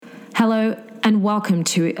Hello and welcome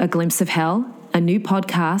to A Glimpse of Hell, a new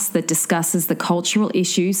podcast that discusses the cultural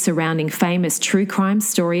issues surrounding famous true crime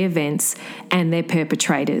story events and their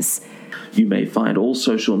perpetrators. You may find all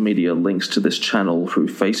social media links to this channel through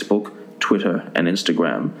Facebook, Twitter, and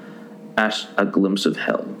Instagram at A Glimpse of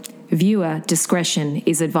Hell. Viewer discretion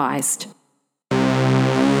is advised.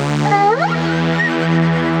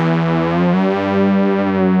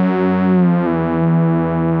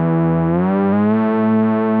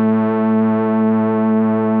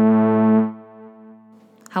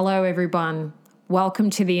 Hello, everyone. Welcome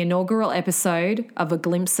to the inaugural episode of A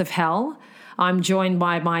Glimpse of Hell. I'm joined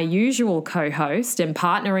by my usual co-host and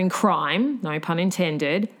partner in crime, no pun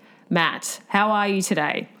intended, Matt. How are you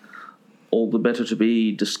today? All the better to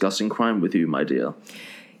be discussing crime with you, my dear.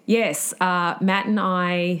 Yes, Matt and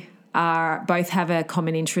I both have a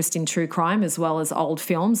common interest in true crime as well as old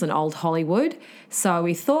films and old Hollywood. So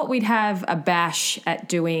we thought we'd have a bash at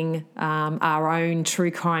doing our own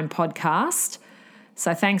true crime podcast.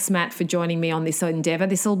 So thanks, Matt, for joining me on this endeavour.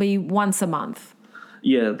 This will be once a month.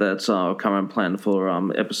 Yeah, that's our current plan for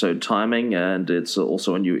episode timing, and it's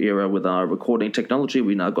also a new era with our recording technology.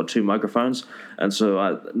 We now got 2 microphones, and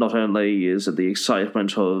so not only is it the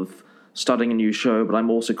excitement of starting a new show, but I'm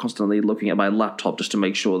also constantly looking at my laptop just to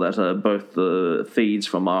make sure that both the feeds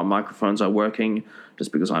from our microphones are working,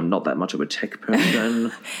 just because I'm not that much of a tech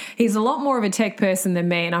person. He's a lot more of a tech person than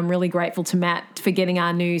me, and I'm really grateful to Matt for getting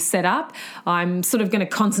our new setup. I'm sort of going to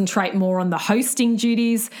concentrate more on the hosting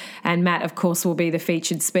duties, and Matt, of course, will be the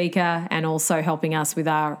featured speaker and also helping us with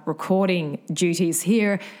our recording duties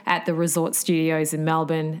here at the Resort Studios in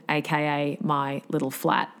Melbourne, aka my little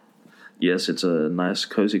flat. Yes, it's a nice,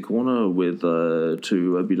 cozy corner with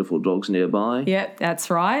 2 beautiful dogs nearby. Yep,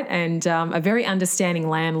 that's right. And a very understanding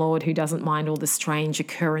landlord who doesn't mind all the strange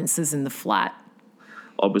occurrences in the flat.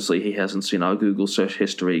 Obviously, he hasn't seen our Google search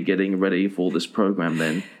history getting ready for this program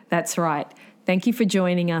then. That's right. Thank you for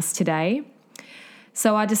joining us today.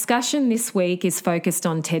 So our discussion this week is focused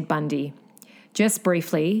on Ted Bundy. Just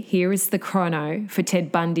briefly, here is the chrono for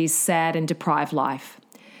Ted Bundy's sad and deprived life.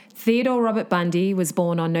 Theodore Robert Bundy was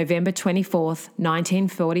born on November 24th,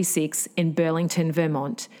 1946 in Burlington,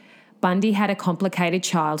 Vermont. Bundy had a complicated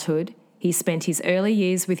childhood. He spent his early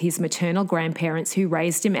years with his maternal grandparents who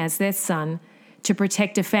raised him as their son to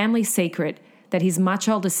protect a family secret that his much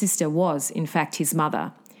older sister was, in fact, his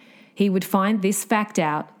mother. He would find this fact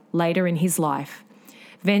out later in his life.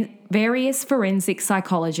 Various forensic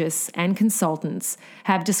psychologists and consultants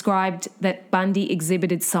have described that Bundy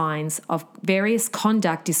exhibited signs of various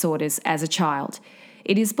conduct disorders as a child.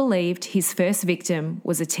 It is believed his first victim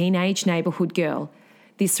was a teenage neighbourhood girl.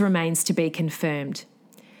 This remains to be confirmed.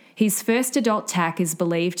 His first adult attack is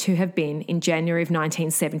believed to have been in January of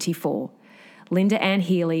 1974. Linda Ann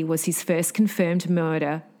Healy was his first confirmed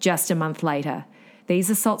murder just a month later.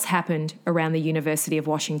 These assaults happened around the University of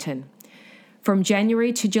Washington. From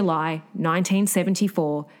January to July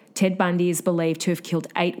 1974, Ted Bundy is believed to have killed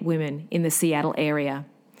 8 women in the Seattle area.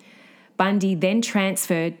 Bundy then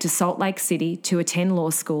transferred to Salt Lake City to attend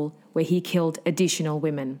law school, where he killed additional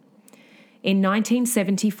women. In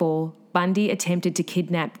 1974, Bundy attempted to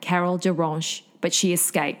kidnap Carol DeRonche, but she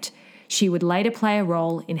escaped. She would later play a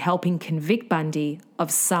role in helping convict Bundy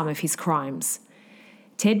of some of his crimes.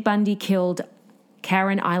 Ted Bundy killed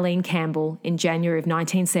Karen Eileen Campbell in January of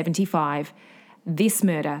 1975. This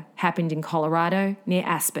murder happened in Colorado near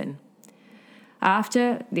Aspen.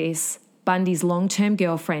 After this, Bundy's long-term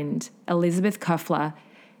girlfriend, Elizabeth Koeffler,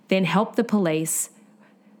 then helped the police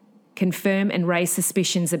confirm and raise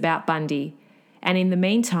suspicions about Bundy, and in the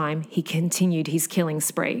meantime, he continued his killing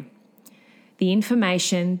spree. The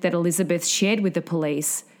information that Elizabeth shared with the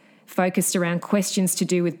police focused around questions to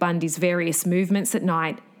do with Bundy's various movements at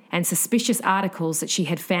night and suspicious articles that she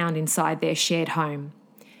had found inside their shared home.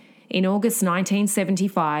 In August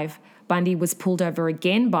 1975, Bundy was pulled over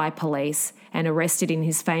again by police and arrested in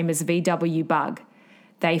his famous VW Bug.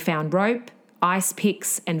 They found rope, ice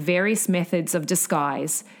picks, and various methods of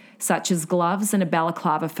disguise, such as gloves and a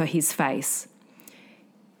balaclava for his face.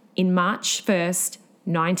 In March 1st,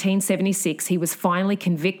 1976, he was finally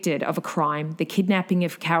convicted of a crime, the kidnapping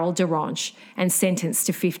of Carol DeRonche, and sentenced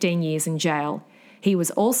to 15 years in jail. He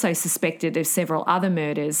was also suspected of several other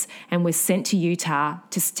murders and was sent to Utah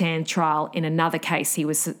to stand trial in another case he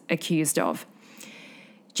was accused of.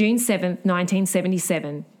 June 7,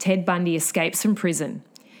 1977, Ted Bundy escapes from prison.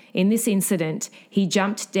 In this incident, he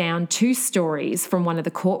jumped down 2 stories from one of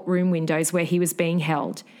the courtroom windows where he was being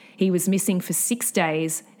held. He was missing for 6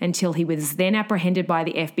 days until he was then apprehended by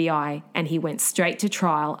the FBI, and he went straight to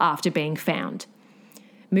trial after being found.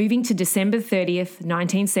 Moving to December 30th,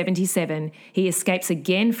 1977, he escapes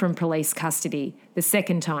again from police custody, the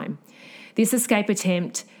second time. This escape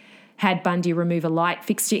attempt had Bundy remove a light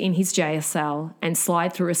fixture in his jail cell and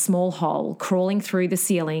slide through a small hole, crawling through the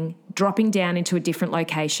ceiling, dropping down into a different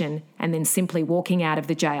location, and then simply walking out of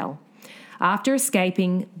the jail. After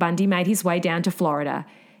escaping, Bundy made his way down to Florida.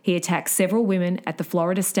 He attacked several women at the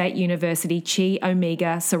Florida State University Chi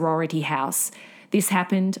Omega sorority house. This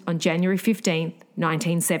happened on January 15th,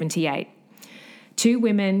 1978. 2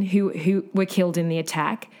 women who were killed in the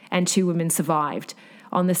attack and 2 women survived.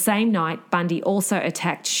 On the same night, Bundy also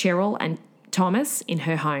attacked Cheryl and Thomas in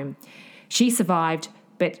her home. She survived,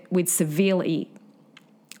 but with severe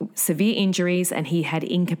injuries, and he had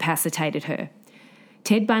incapacitated her.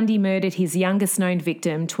 Ted Bundy murdered his youngest known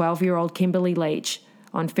victim, 12-year-old Kimberly Leach,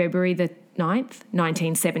 on February the 9th,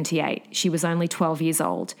 1978. She was only 12 years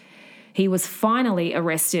old. He was finally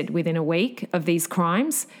arrested within a week of these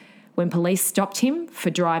crimes when police stopped him for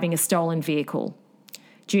driving a stolen vehicle.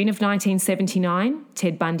 June of 1979,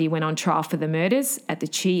 Ted Bundy went on trial for the murders at the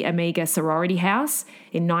Chi Omega sorority house.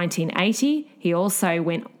 In 1980, he also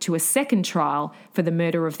went to a second trial for the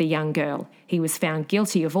murder of the young girl. He was found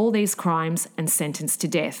guilty of all these crimes and sentenced to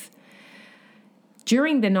death.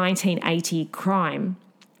 During the 1980 crime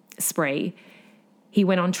spree, he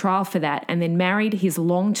went on trial for that and then married his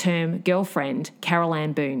long-term girlfriend, Carol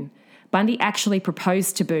Ann Boone. Bundy actually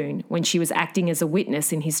proposed to Boone when she was acting as a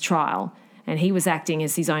witness in his trial, and he was acting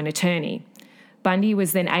as his own attorney. Bundy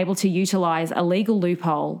was then able to utilise a legal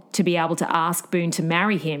loophole to be able to ask Boone to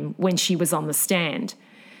marry him when she was on the stand.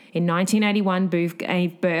 In 1981, Boone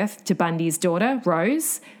gave birth to Bundy's daughter,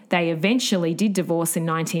 Rose. They eventually did divorce in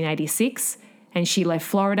 1986, and she left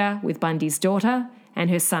Florida with Bundy's daughter and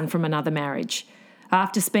her son from another marriage.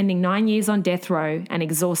 After spending 9 years on death row and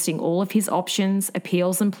exhausting all of his options,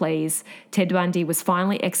 appeals and pleas, Ted Bundy was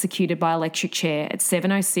finally executed by electric chair at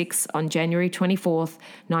 7:06 on January 24th,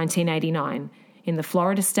 1989, in the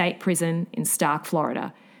Florida State Prison in Stark,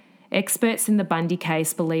 Florida. Experts in the Bundy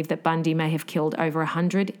case believe that Bundy may have killed over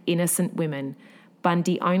 100 innocent women.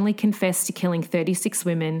 Bundy only confessed to killing 36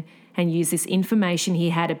 women and used this information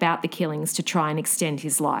he had about the killings to try and extend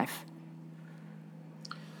his life.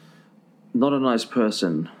 Not a nice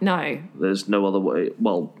person. No. There's no other way.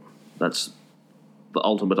 Well, that's the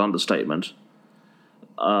ultimate understatement.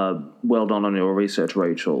 Well done on your research,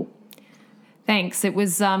 Rachel. Thanks. It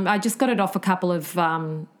was. I just got it off a couple of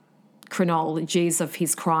chronologies of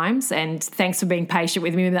his crimes, and thanks for being patient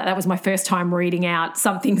with me. That was my first time reading out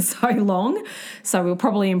something so long, so we'll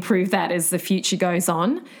probably improve that as the future goes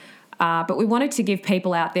on. But we wanted to give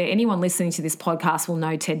people out there, anyone listening to this podcast will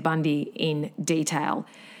know Ted Bundy in detail.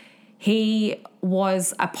 He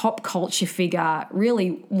was a pop culture figure,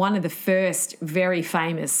 really one of the first very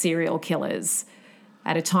famous serial killers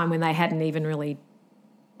at a time when they hadn't even really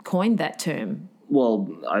coined that term. Well,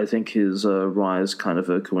 I think his rise kind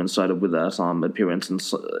of coincided with that appearance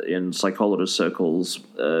in psychologist circles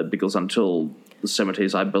because until the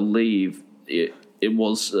 70s, I believe it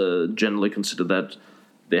was generally considered that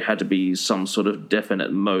there had to be some sort of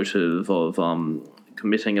definite motive of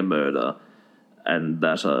committing a murder, and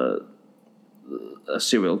that a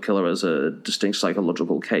serial killer as a distinct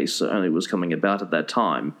psychological case only was coming about at that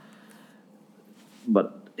time.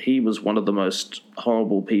 But he was one of the most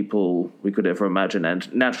horrible people we could ever imagine.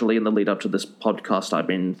 And naturally, in the lead up to this podcast, I've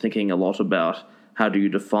been thinking a lot about how do you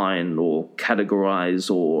define or categorize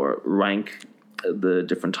or rank the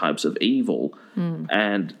different types of evil.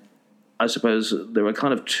 And I suppose there are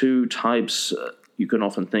kind of 2 types you can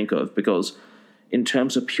often think of, because in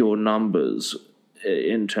terms of pure numbers,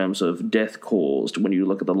 in terms of death caused, when you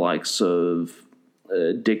look at the likes of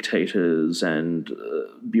dictators and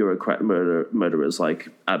bureaucrat murderers like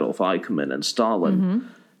Adolf Eichmann and Stalin,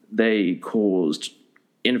 they caused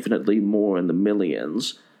infinitely more in the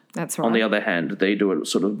millions. That's right. On the other hand, they do it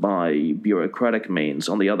sort of by bureaucratic means.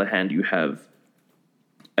 On the other hand, you have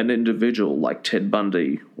an individual like Ted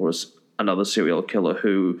Bundy or another serial killer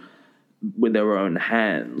who, with their own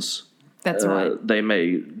hands, that's right, they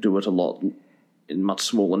may do it a lot in much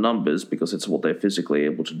smaller numbers because it's what they're physically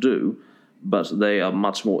able to do, but they are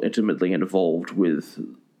much more intimately involved with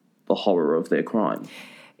the horror of their crime.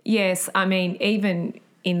 Yes, I mean, even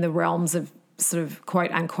in the realms of sort of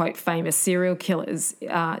quote-unquote famous serial killers,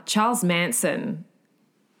 Charles Manson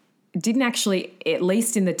didn't actually, at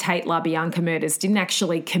least in the Tate LaBianca murders, didn't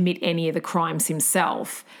actually commit any of the crimes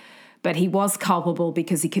himself, but he was culpable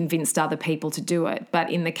because he convinced other people to do it. But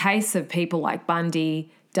in the case of people like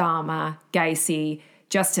Bundy, Dahmer, Gacy,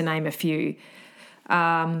 just to name a few,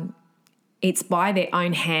 it's by their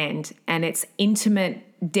own hand, and it's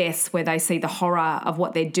intimate deaths where they see the horror of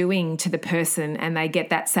what they're doing to the person and they get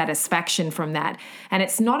that satisfaction from that. And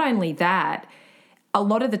it's not only that, a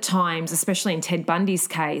lot of the times, especially in Ted Bundy's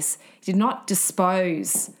case, he did not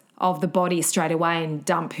dispose of the body straight away and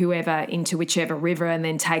dump whoever into whichever river and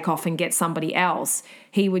then take off and get somebody else.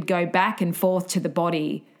 He would go back and forth to the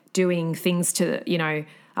body, doing things to,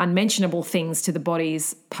 unmentionable things to the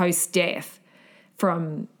bodies post-death,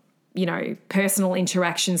 from, personal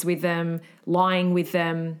interactions with them, lying with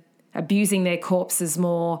them, abusing their corpses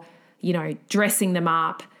more, dressing them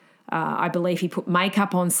up. I believe he put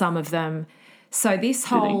makeup on some of them. So this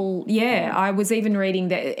whole, I was even reading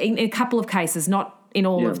that in a couple of cases, not in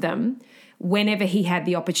all of them, whenever he had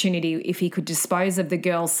the opportunity, if he could dispose of the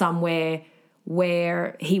girl somewhere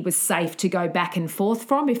where he was safe to go back and forth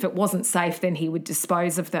from. If it wasn't safe, then he would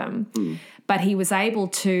dispose of them. But he was able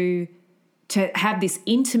to have this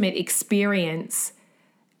intimate experience.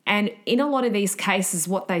 And in a lot of these cases,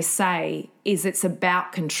 what they say is it's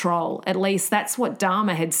about control. At least that's what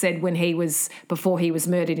Dahmer had said before he was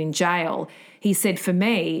murdered in jail. He said, for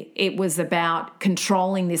me, it was about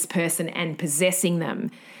controlling this person and possessing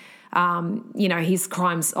them. His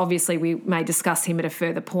crimes, obviously we may discuss him at a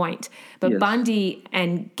further point. But yes. Bundy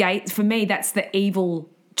and Gates, for me, that's the evil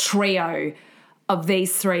trio of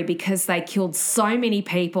these three, because they killed so many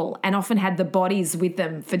people and often had the bodies with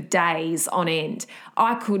them for days on end.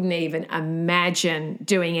 I couldn't even imagine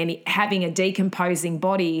having a decomposing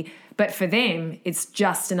body, but for them, it's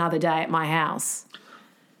just another day at my house.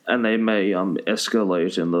 And they may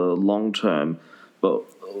escalate in the long term, but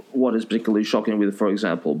what is particularly shocking with, for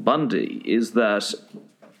example, Bundy, is that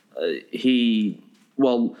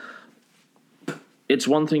it's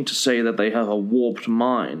one thing to say that they have a warped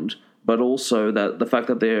mind, but also that the fact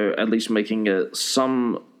that they're at least making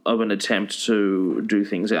some of an attempt to do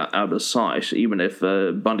things out of sight, even if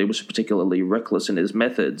Bundy was particularly reckless in his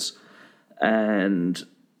methods. And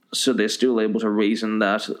so they're still able to reason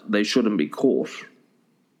that they shouldn't be caught.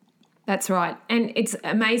 That's right. And it's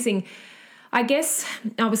amazing. I guess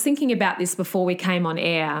I was thinking about this before we came on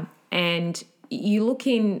air, and you look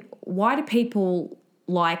in, why do people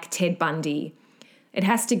like Ted Bundy? It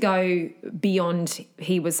has to go beyond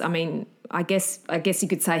I guess you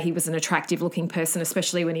could say he was an attractive looking person,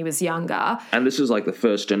 especially when he was younger. And this is like the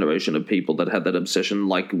first generation of people that had that obsession,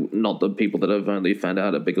 like not the people that have only found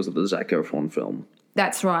out it because of the Zac Efron film.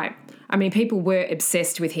 That's right. People were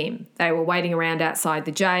obsessed with him. They were waiting around outside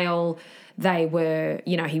the jail. They were,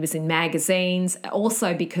 he was in magazines,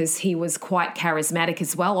 also because he was quite charismatic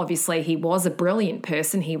as well. Obviously, he was a brilliant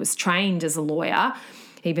person. He was trained as a lawyer,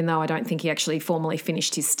 even though I don't think he actually formally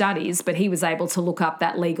finished his studies, but he was able to look up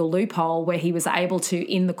that legal loophole where he was able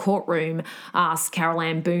to, in the courtroom, ask Carol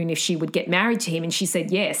Ann Boone if she would get married to him, and she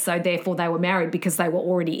said yes. So therefore they were married because they were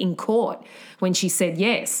already in court when she said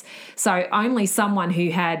yes. So only someone who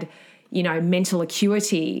had, mental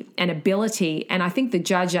acuity and ability, and I think the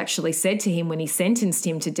judge actually said to him when he sentenced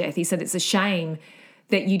him to death, he said, it's a shame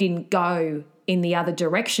that you didn't go in the other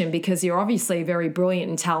direction because you're obviously a very brilliant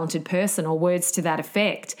and talented person, or words to that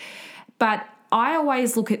effect. But I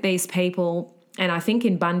always look at these people, and I think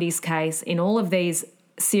in Bundy's case, in all of these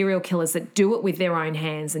serial killers that do it with their own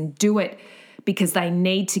hands and do it because they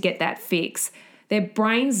need to get that fix, their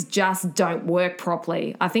brains just don't work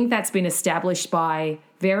properly. I think that's been established by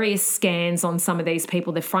various scans on some of these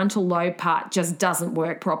people. The frontal lobe part just doesn't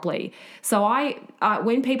work properly. So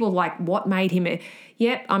when people like, what made him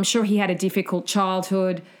I'm sure he had a difficult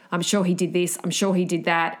childhood. I'm sure he did this. I'm sure he did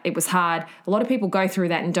that. It was hard. A lot of people go through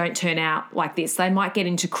that and don't turn out like this. They might get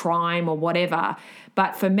into crime or whatever.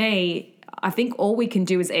 But for me, I think all we can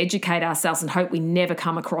do is educate ourselves and hope we never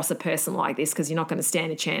come across a person like this, because you're not going to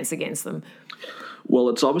stand a chance against them. Well,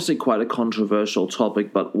 it's obviously quite a controversial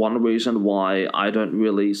topic, but one reason why I don't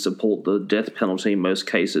really support the death penalty in most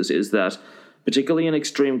cases is that, particularly in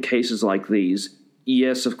extreme cases like these,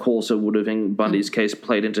 yes, of course, it would have, in Bundy's case,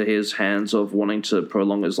 played into his hands of wanting to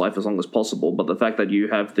prolong his life as long as possible. But the fact that you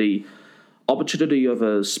have the opportunity of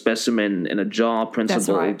a specimen in a jar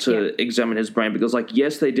principle to examine his brain, because,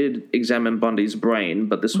 yes, they did examine Bundy's brain,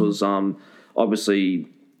 but this was obviously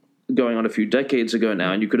going on a few decades ago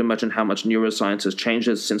now, and you could imagine how much neuroscience has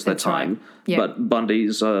changed since that time. Right. Yep. But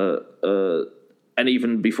Bundy's, and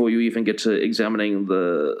even before you even get to examining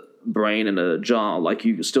the brain in a jar,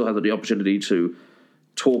 you still have the opportunity to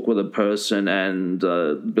talk with a person and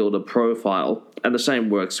build a profile. And the same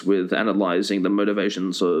works with analyzing the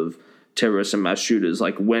motivations of terrorists and mass shooters.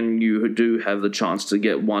 When you do have the chance to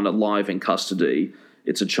get one alive in custody,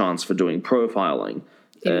 it's a chance for doing profiling.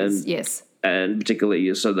 Yes. And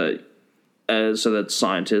particularly so that so that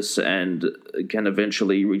scientists and can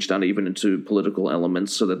eventually reach down even into political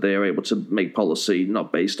elements so that they're able to make policy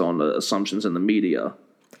not based on assumptions in the media.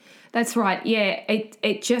 That's right. Yeah,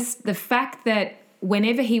 it just, the fact that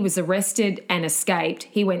whenever he was arrested and escaped,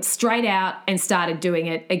 he went straight out and started doing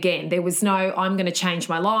it again. There was no, I'm going to change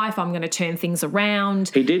my life, I'm going to turn things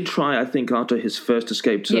around. He did try, I think, after his first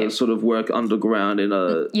escape to sort of work underground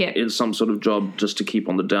in some sort of job just to keep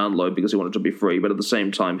on the down low because he wanted to be free. But at the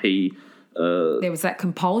same time, there was that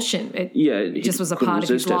compulsion. It just was a part of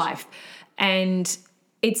his life. And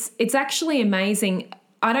it's actually amazing.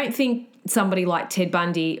 I don't think somebody like Ted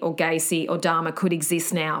Bundy or Gacy or Dahmer could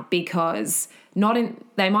exist now because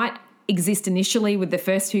they might exist initially with the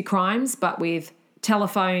first two crimes, but with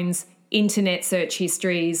telephones, internet search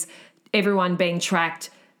histories, everyone being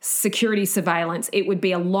tracked, security surveillance, it would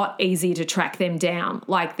be a lot easier to track them down.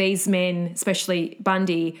 Like these men, especially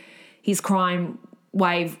Bundy, his crime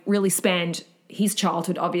wave really spanned his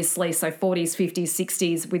childhood, obviously, so 40s, 50s,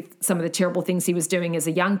 60s, with some of the terrible things he was doing as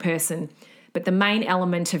a young person. But the main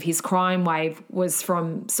element of his crime wave was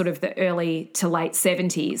from sort of the early to late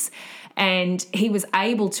 70s. And he was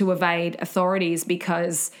able to evade authorities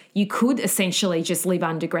because you could essentially just live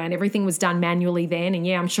underground. Everything was done manually then. And,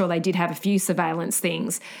 I'm sure they did have a few surveillance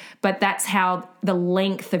things. But that's how the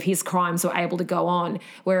length of his crimes were able to go on.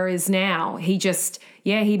 Whereas now he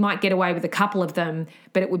he might get away with a couple of them,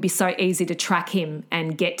 but it would be so easy to track him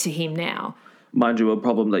and get to him now. Mind you, a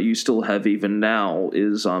problem that you still have even now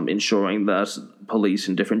is ensuring that police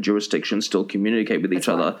in different jurisdictions still communicate with each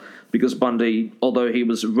other. Because Bundy, although he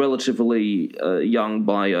was relatively young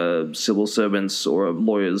by civil servants or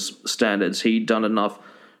lawyers' standards, he'd done enough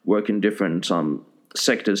work in different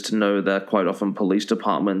sectors to know that quite often police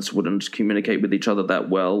departments wouldn't communicate with each other that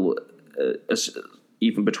well,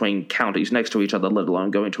 even between counties next to each other, let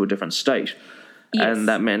alone going to a different state. Yes. And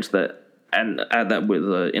that meant that, and add that with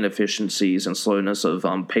inefficiencies and slowness of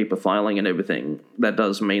paper filing and everything, that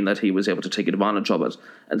does mean that he was able to take advantage of it.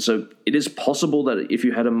 And so it is possible that if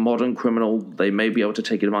you had a modern criminal, they may be able to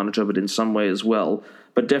take advantage of it in some way as well.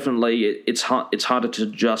 But definitely it was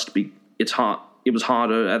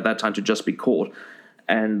harder at that time to just be caught.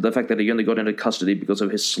 And the fact that he only got into custody because of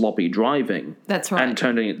his sloppy driving. That's right. And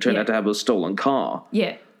turned out to have a stolen car.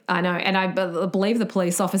 Yeah. I know, and I believe the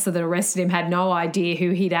police officer that arrested him had no idea who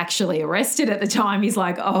he'd actually arrested at the time. He's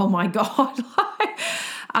like, oh, my God.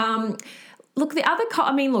 Look,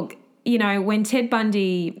 when Ted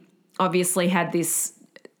Bundy obviously had this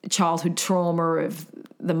childhood trauma of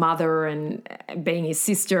the mother and being his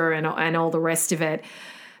sister and all the rest of it,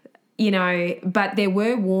 but there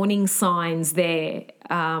were warning signs there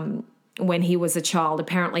when he was a child.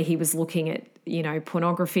 Apparently he was looking at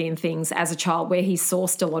pornography and things as a child. Where he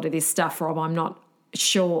sourced a lot of this stuff from, I'm not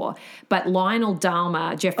sure. But Lionel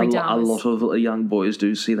Dahmer, Jeffrey Dahmer... A lot of young boys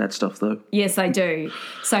do see that stuff, though. Yes, they do.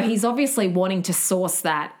 So he's obviously wanting to source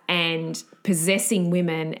that and possessing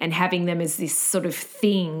women and having them as this sort of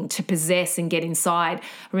thing to possess and get inside.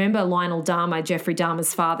 Remember Lionel Dahmer, Jeffrey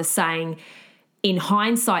Dahmer's father, saying... In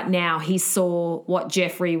hindsight now, he saw what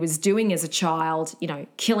Jeffrey was doing as a child,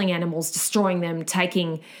 killing animals, destroying them,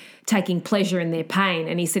 taking pleasure in their pain.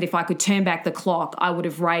 And he said, if I could turn back the clock, I would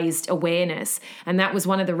have raised awareness. And that was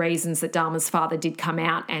one of the reasons that Dahmer's father did come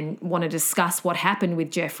out and want to discuss what happened with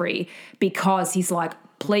Jeffrey, because he's like,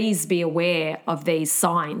 please be aware of these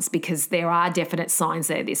signs, because there are definite signs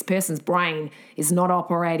there. This person's brain is not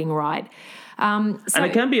operating right. And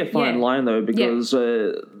it can be a fine line, though, because...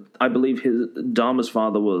 I believe Dahmer's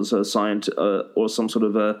father was a scientist or some sort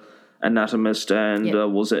of a anatomist, and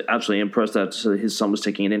was actually impressed that his son was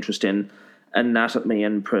taking an interest in anatomy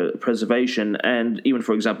and preservation. And even,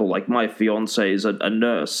 for example, like my fiance is a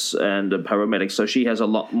nurse and a paramedic, so she has a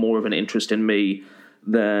lot more of an interest in me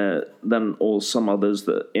than all some others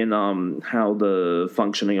in how the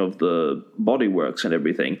functioning of the body works and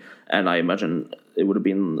everything. And I imagine it would have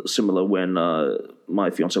been similar when my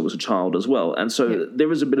fiance was a child as well. And so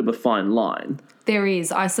there is a bit of a fine line. There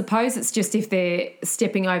is. I suppose it's just if they're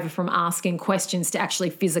stepping over from asking questions to actually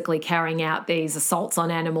physically carrying out these assaults on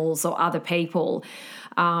animals or other people.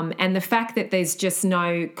 And the fact that there's just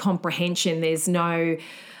no comprehension, there's no...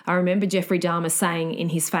 I remember Jeffrey Dahmer saying in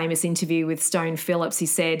his famous interview with Stone Phillips, he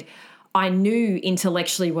said, I knew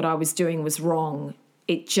intellectually what I was doing was wrong.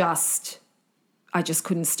 I just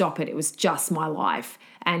couldn't stop it. It was just my life.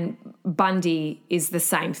 And Bundy is the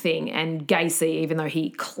same thing. And Gacy, even though he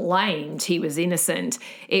claimed he was innocent,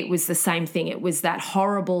 it was the same thing. It was that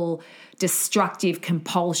horrible, destructive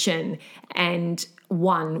compulsion, and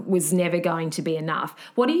one was never going to be enough.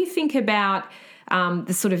 What do you think about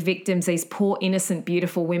the sort of victims, these poor, innocent,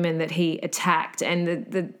 beautiful women that he attacked.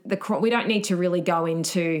 And we don't need to really go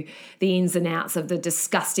into the ins and outs of the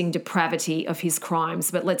disgusting depravity of his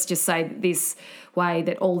crimes, but let's just say this way,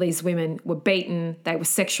 that all these women were beaten, they were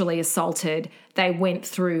sexually assaulted, they went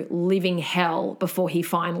through living hell before he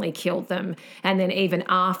finally killed them. And then even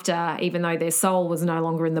after, even though their soul was no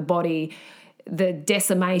longer in the body, the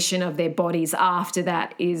decimation of their bodies after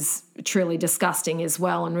that is truly disgusting as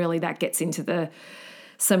well. And really that gets into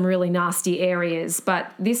some really nasty areas.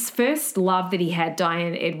 But this first love that he had,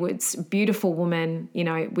 Diane Edwards, beautiful woman,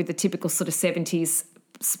 with the typical sort of 70s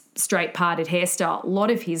straight parted hairstyle. A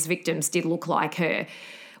lot of his victims did look like her.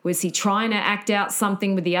 Was he trying to act out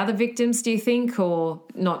something with the other victims, do you think, or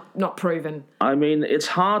not proven? I mean, it's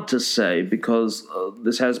hard to say because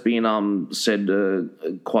this has been said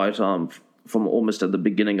quite from almost at the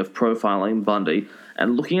beginning of profiling Bundy.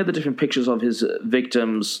 And looking at the different pictures of his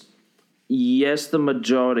victims, yes, the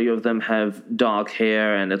majority of them have dark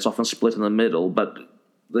hair and it's often split in the middle, but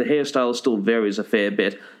the hairstyle still varies a fair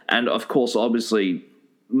bit. And, of course, obviously,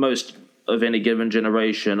 most of any given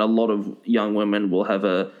generation, a lot of young women will have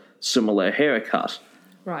a similar haircut.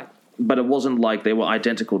 Right. But it wasn't like they were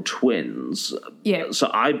identical twins. Yeah. So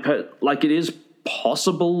it is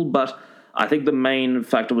possible, but I think the main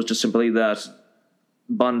factor was just simply that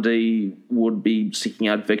Bundy would be seeking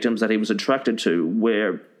out victims that he was attracted to,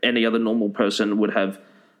 where any other normal person would have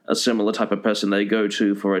a similar type of person they go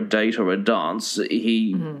to for a date or a dance.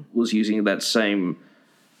 He was using that same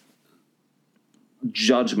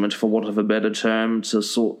judgment, for want of a better term,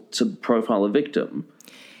 to profile a victim.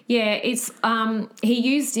 Yeah, it's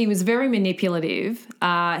he was very manipulative.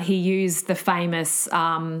 He used the famous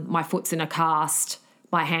my foot's in a cast,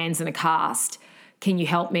 my hand's in a cast. Can you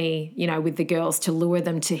help me, with the girls, to lure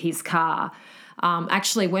them to his car?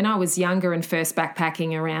 Actually, when I was younger and first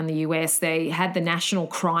backpacking around the US, they had the National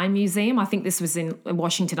Crime Museum. I think this was in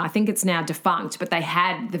Washington. I think it's now defunct, but they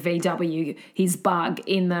had the VW, his bug,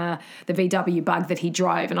 in the VW bug that he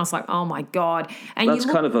drove. And I was like, oh, my God. And that's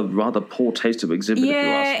kind of a rather poor taste of exhibit, if you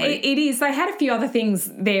ask me. Yeah, it is. They had a few other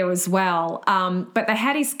things there as well. But they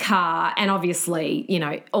had his car and obviously,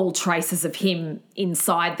 all traces of him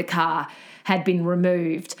inside the car had been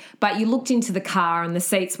removed, but you looked into the car and the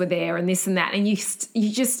seats were there and this and that, and you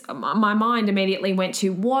just, my mind immediately went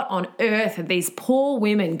to, what on earth have these poor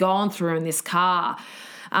women gone through in this car?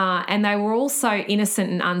 And they were all so innocent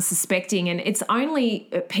and unsuspecting, and it's only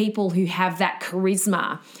people who have that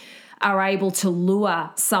charisma are able to lure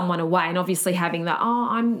someone away, and obviously having that,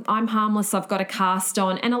 I'm harmless, I've got a cast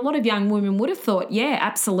on, and a lot of young women would have thought, yeah,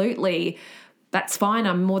 absolutely, that's fine.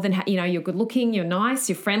 I'm more than, you're good looking, you're nice,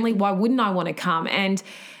 you're friendly. Why wouldn't I want to come? And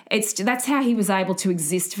that's how he was able to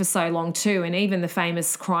exist for so long too. And even the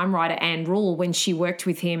famous crime writer Anne Rule, when she worked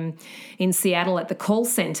with him in Seattle at the call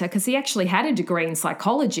center, because he actually had a degree in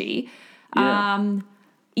psychology,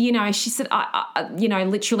 she said,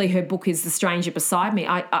 literally her book is The Stranger Beside Me.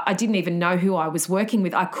 I didn't even know who I was working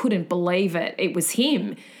with. I couldn't believe it. It was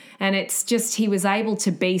him. And it's just, he was able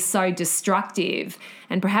to be so destructive.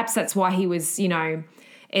 And perhaps that's why he was,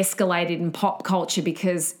 escalated in pop culture,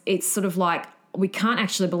 because it's sort of like, we can't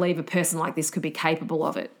actually believe a person like this could be capable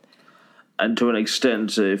of it. And to an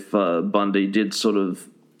extent, if Bundy did sort of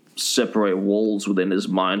separate walls within his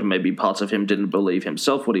mind, maybe parts of him didn't believe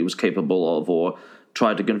himself what he was capable of, or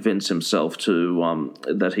tried to convince himself to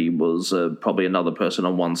that he was probably another person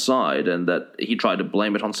on one side, and that he tried to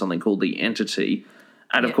blame it on something called the entity.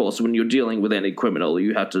 And, of course, when you're dealing with any criminal,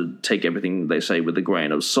 you have to take everything they say with a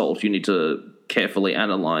grain of salt. You need to carefully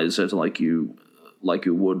analyze it like you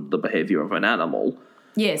would the behavior of an animal.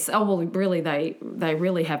 Yes. Oh, well, really, they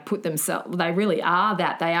really have put themselves – they really are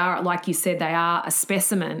that. They are, like you said, they are a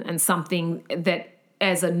specimen, and something that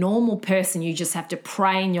as a normal person you just have to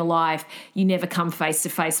pray in your life you never come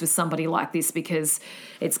face-to-face with somebody like this, because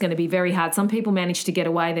it's going to be very hard. Some people manage to get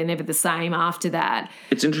away. They're never the same after that.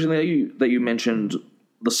 It's interesting that you mentioned –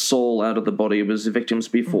 the soul out of the body of his victims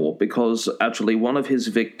before, because actually one of his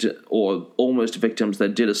almost victims that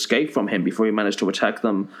did escape from him before he managed to attack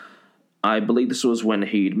them, I believe this was when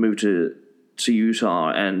he'd moved to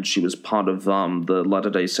Utah, and she was part of the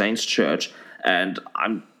Latter-day Saints church, and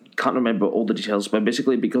I can't remember all the details, but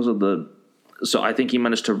basically because of so I think he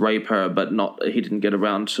managed to rape her, but he didn't get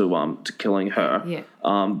around to killing her. Yeah.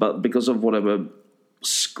 But because of whatever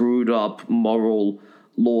screwed up moral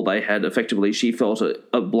law they had, effectively she felt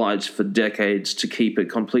obliged for decades to keep it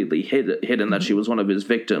completely hidden that she was one of his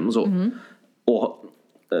victims, or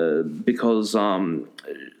because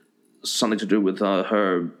something to do with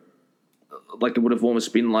her, like it would have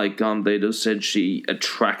almost been like they'd have said she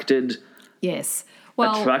attracted. Yes.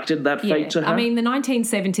 attracted that fate to her. I mean, the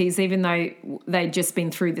 1970s, even though they'd just been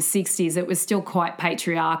through the 60s, it was still quite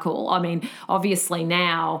patriarchal. I mean, obviously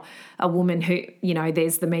now a woman who,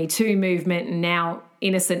 there's the Me Too movement, and now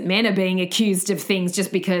innocent men are being accused of things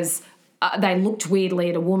just because they looked weirdly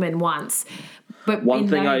at a woman once. But one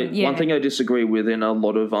thing I disagree with in a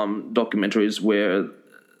lot of documentaries where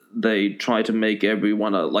they try to make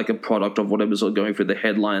everyone like a product of whatever's going through the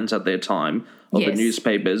headlines at their time of the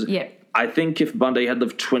newspapers. Yeah. I think if Bundy had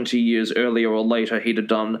lived 20 years earlier or later, he'd have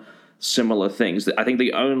done similar things. I think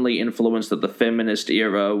the only influence that the feminist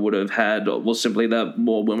era would have had was simply that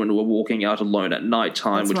more women were walking out alone at night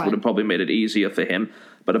time, would have probably made it easier for him.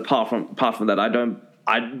 But apart from that,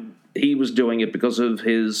 he was doing it because of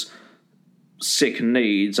his sick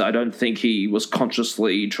needs. I don't think he was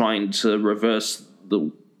consciously trying to reverse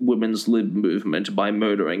the women's lib movement by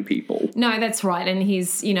murdering people. No, that's right. And he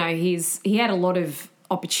had a lot of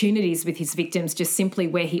opportunities with his victims just simply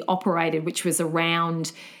where he operated, which was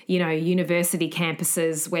around, university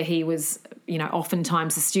campuses where he was,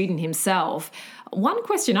 oftentimes a student himself. One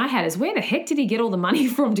question I had is, where the heck did he get all the money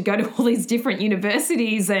from to go to all these different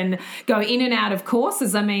universities and go in and out of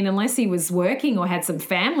courses? I mean, unless he was working or had some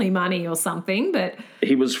family money or something. But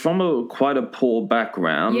he was from quite a poor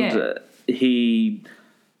background. Yeah. He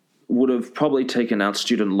would have probably taken out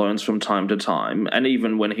student loans from time to time, and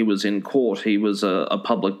even when he was in court, he was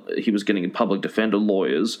he was getting public defender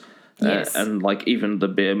lawyers. Yes. And even the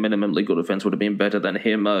bare minimum legal defense would have been better than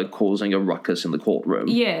him causing a ruckus in the courtroom.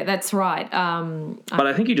 Yeah, that's right. But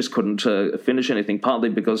I think he just couldn't finish anything, partly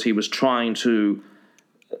because he was trying to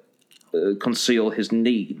conceal his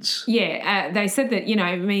needs. Yeah, they said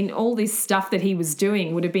that, all this stuff that he was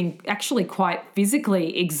doing would have been actually quite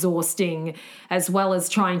physically exhausting, as well as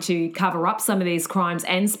trying to cover up some of these crimes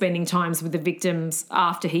and spending times with the victims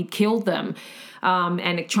after he'd killed them,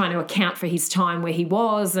 and trying to account for his time where he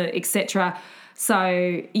was, etc.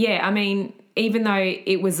 So, even though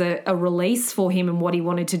it was a release for him and what he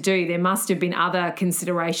wanted to do, there must have been other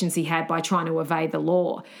considerations he had by trying to evade the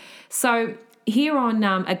law. So here on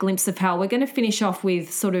A Glimpse of Hell, we're going to finish off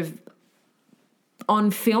with sort of on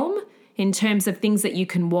film in terms of things that you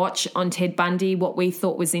can watch on Ted Bundy, what we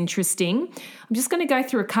thought was interesting. I'm just going to go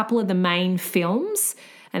through a couple of the main films,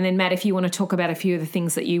 and then, Matt, if you want to talk about a few of the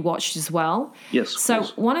things that you watched as well. Yes. So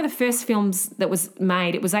one of the first films that was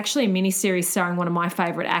made, it was actually a miniseries starring one of my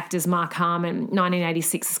favourite actors, Mark Harmon,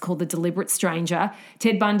 1986. It's called The Deliberate Stranger.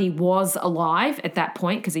 Ted Bundy was alive at that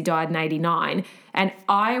point because he died in 1989, and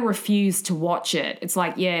I refused to watch it. It's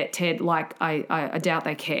like, yeah, Ted, I doubt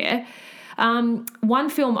they care. One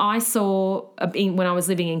film I saw when I was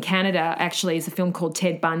living in Canada actually is a film called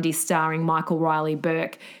Ted Bundy, starring Michael Riley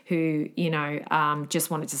Burke, who, just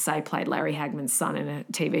wanted to say played Larry Hagman's son in a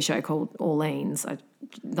TV show called Orleans.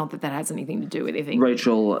 Not that has anything to do with anything.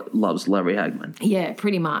 Rachel loves Larry Hagman. Yeah,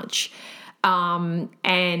 pretty much. Look,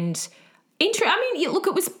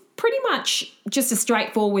 it was pretty much just a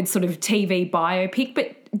straightforward sort of TV biopic,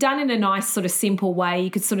 but done in a nice sort of simple way.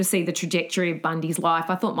 You could sort of see the trajectory of Bundy's life.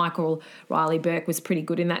 I thought Michael Riley Burke was pretty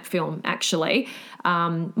good in that film, actually.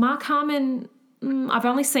 Mark Harmon, I've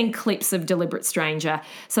only seen clips of Deliberate Stranger.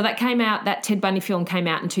 So that Ted Bundy film came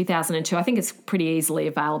out in 2002. I think it's pretty easily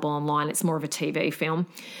available online. It's more of a TV film.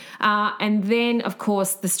 And then, of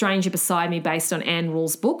course, The Stranger Beside Me, based on Anne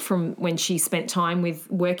Rule's book from when she spent time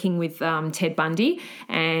working with Ted Bundy,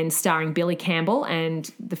 and starring Billy Campbell,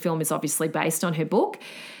 and the film is obviously based on her book.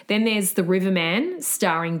 Then there's The Riverman,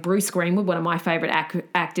 starring Bruce Greenwood, one of my favourite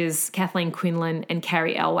actors, Kathleen Quinlan and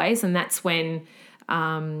Carrie Elways, and that's when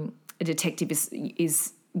a detective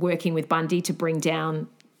is working with Bundy to bring down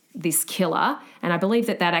this killer, and I believe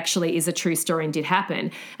that actually is a true story and did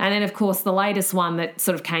happen. And then, of course, the latest one that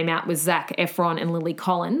sort of came out was Zac Efron and Lily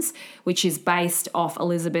Collins, which is based off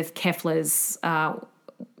Elizabeth Keffler's,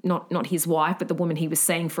 not his wife, but the woman he was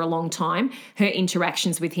seeing for a long time, her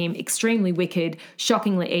interactions with him, extremely wicked,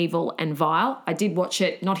 shockingly evil and vile. I did watch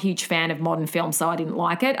it, not a huge fan of modern films, so I didn't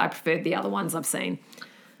like it. I preferred the other ones I've seen.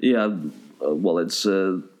 Yeah, well, it's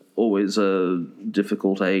always a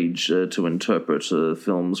difficult age to interpret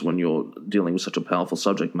films when you're dealing with such a powerful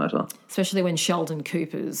subject matter. Especially when Sheldon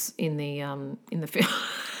Cooper's in the film.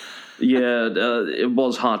 Yeah, it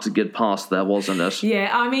was hard to get past that, wasn't it?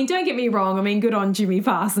 Yeah, I mean, don't get me wrong. I mean, good on Jimmy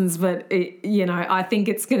Parsons, but, I think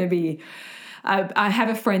it's going to be... I have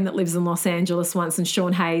a friend that lives in Los Angeles once, and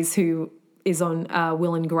Sean Hayes, who is on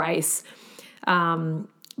Will and Grace,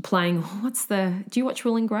 playing... Do you watch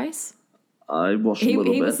Will and Grace? I watched a little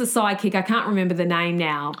bit. He was the sidekick. I can't remember the name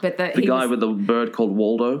now, but the guy with the bird called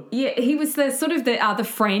Waldo. Yeah, he was the sort of the other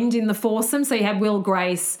friend in the foursome. So you had Will,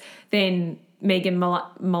 Grace, then Megan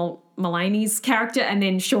Mulaney's character, and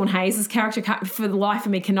then Sean Hayes' character. For the life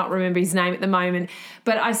of me, cannot remember his name at the moment.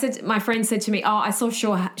 But my friend said to me, "Oh, I saw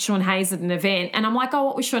Sean Hayes at an event," and I'm like, "Oh,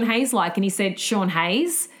 what was Sean Hayes like?" And he said, "Sean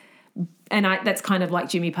Hayes." And that's kind of like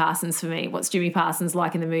Jimmy Parsons for me. What's Jimmy Parsons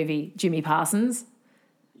like in the movie Jimmy Parsons?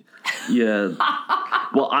 Yeah.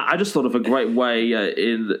 Well, I just thought of a great way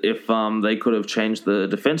if they could have changed the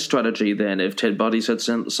defense strategy then. If Ted Bundy said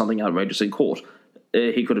something outrageous in court,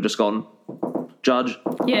 he could have just gone, judge,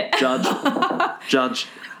 judge, judge.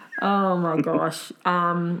 Oh, my gosh.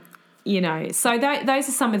 So those are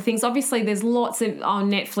some of the things. Obviously, there's lots of, on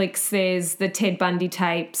Netflix, there's the Ted Bundy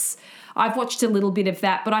tapes. I've watched a little bit of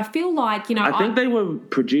that, but I feel like, I think they were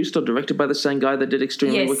produced or directed by the same guy that did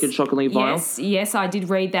Extremely Wicked, Shockingly Vile. Yes, I did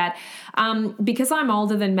read that. Because I'm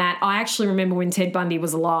older than Matt, I actually remember when Ted Bundy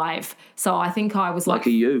was alive. So I think I was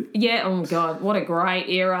Lucky you. Yeah, oh, my God, what a great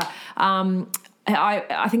era.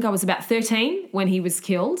 I think I was about 13 when he was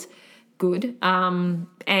killed. Good.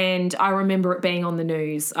 And I remember it being on the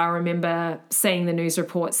news. I remember seeing the news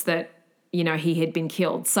reports that, he had been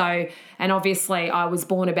killed. So, and obviously I was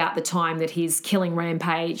born about the time that his killing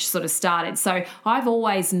rampage sort of started. So I've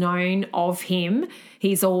always known of him.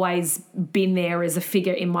 He's always been there as a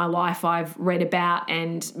figure in my life I've read about.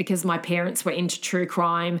 And because my parents were into true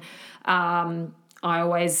crime, I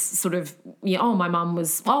always sort of, my mum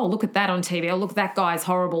was, look at that on TV. Oh, look, that guy's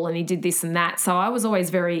horrible and he did this and that. So I was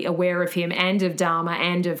always very aware of him and of Dahmer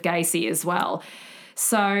and of Gacy as well.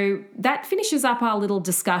 So that finishes up our little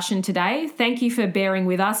discussion today. Thank you for bearing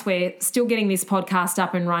with us. We're still getting this podcast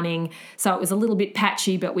up and running, so it was a little bit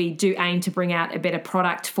patchy, but we do aim to bring out a better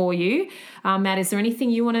product for you. Matt, is there anything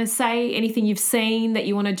you want to say, anything you've seen that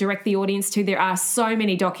you want to direct the audience to? There are so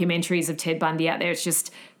many documentaries of Ted Bundy out there. It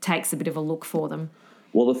just takes a bit of a look for them.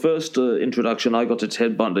 Well, the first introduction I got to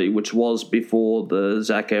Ted Bundy, which was before the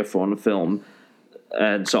Zac Efron film,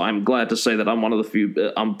 and so I'm glad to say that I'm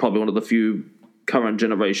probably one of the few current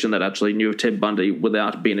generation that actually knew of Ted Bundy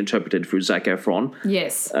without being interpreted through Zac Efron.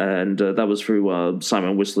 Yes. And that was through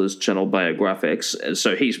Simon Whistler's channel Biographics.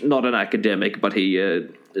 So he's not an academic, but he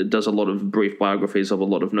does a lot of brief biographies of a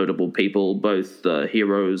lot of notable people, both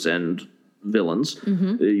heroes and villains,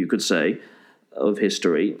 you could say, of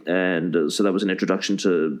history. And so that was an introduction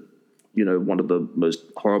to, one of the most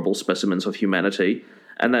horrible specimens of humanity.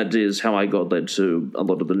 And that is how I got led to a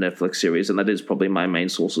lot of the Netflix series, and that is probably my main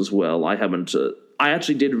source as well. I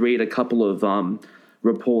actually did read a couple of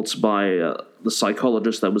reports by the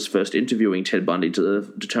psychologist that was first interviewing Ted Bundy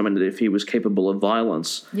to determine if he was capable of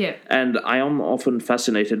violence. Yeah. And I am often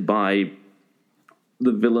fascinated by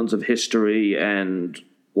the villains of history and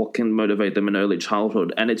what can motivate them in early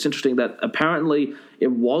childhood. And it's interesting that apparently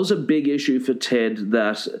it was a big issue for Ted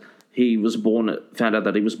that he found out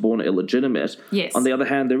that he was born illegitimate. Yes. On the other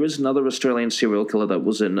hand, there is another Australian serial killer that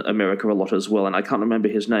was in America a lot as well, and I can't remember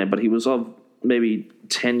his name, but he was of maybe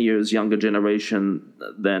 10 years younger generation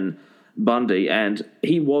than Bundy, and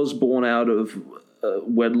he was born out of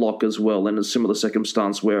wedlock as well in a similar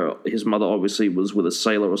circumstance where his mother obviously was with a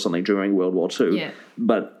sailor or something during World War II. Yeah.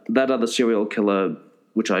 But that other serial killer,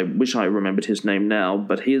 which I wish I remembered his name now,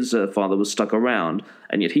 but his father was stuck around,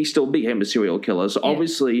 and yet he still became a serial killer. So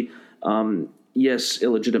obviously, yes,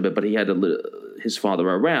 illegitimate, but he had his father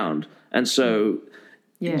around. And so,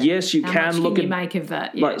 yes, you can look at... How much can you make of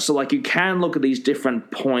that? Yeah. You can look at these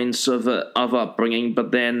different points of upbringing,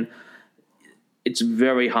 but then it's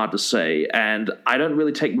very hard to say. And I don't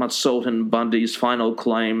really take much salt in Bundy's final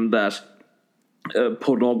claim that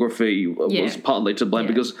pornography was partly to blame,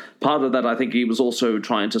 because part of that, I think he was also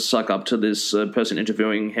trying to suck up to this person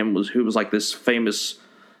interviewing him who was like this famous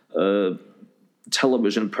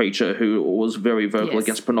television preacher who was very vocal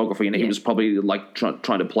against pornography, and he was probably like trying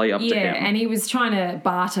to play up to him. Yeah, and he was trying to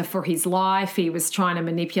barter for his life. He was trying to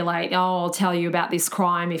manipulate, I'll tell you about this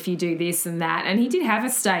crime if you do this and that. And he did have a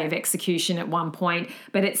stay of execution at one point,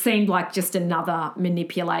 but it seemed like just another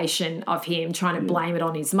manipulation of him, trying to blame it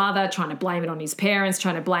on his mother, trying to blame it on his parents,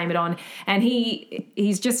 trying to blame it on... And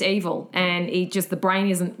he's just evil, and the brain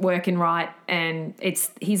isn't working right, and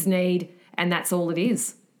it's his need, and that's all it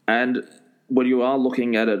is. And when you are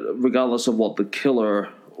looking at it, regardless of what the killer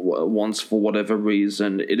wants for whatever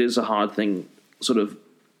reason, it is a hard thing sort of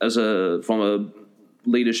from a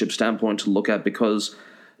leadership standpoint to look at, because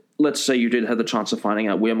let's say you did have the chance of finding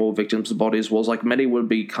out where more victims' bodies was, like many would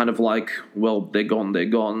be kind of like, well, they're gone.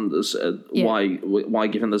 Why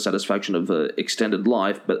give them the satisfaction of extended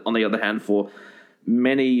life? But on the other hand, for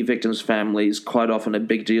many victims' families, quite often a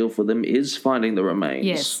big deal for them is finding the remains.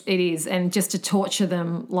 Yes, it is. And just to torture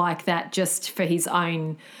them like that just for his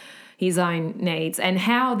own needs. And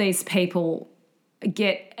how these people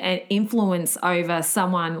get an influence over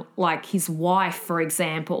someone like his wife, for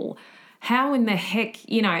example. How in the heck,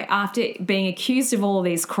 after being accused of all of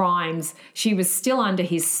these crimes, she was still under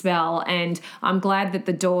his spell. And I'm glad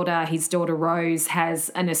that his daughter Rose, has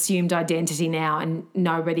an assumed identity now, and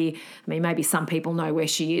maybe some people know where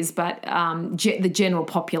she is, but the general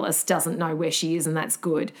populace doesn't know where she is, and that's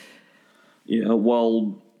good. Yeah,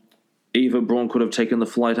 well, Eva Braun could have taken the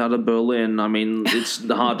flight out of Berlin. I mean, it's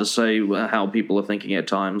hard to say how people are thinking at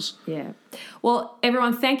times. Yeah. Well,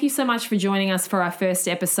 everyone, thank you so much for joining us for our first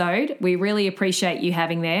episode. We really appreciate you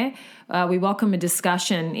having there. We welcome a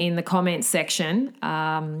discussion in the comments section,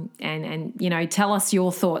 and tell us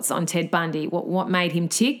your thoughts on Ted Bundy. What made him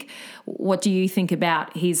tick? What do you think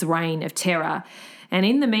about his reign of terror? And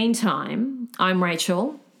in the meantime, I'm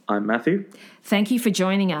Rachel. I'm Matthew. Thank you for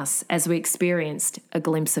joining us as we experienced a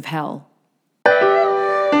glimpse of hell.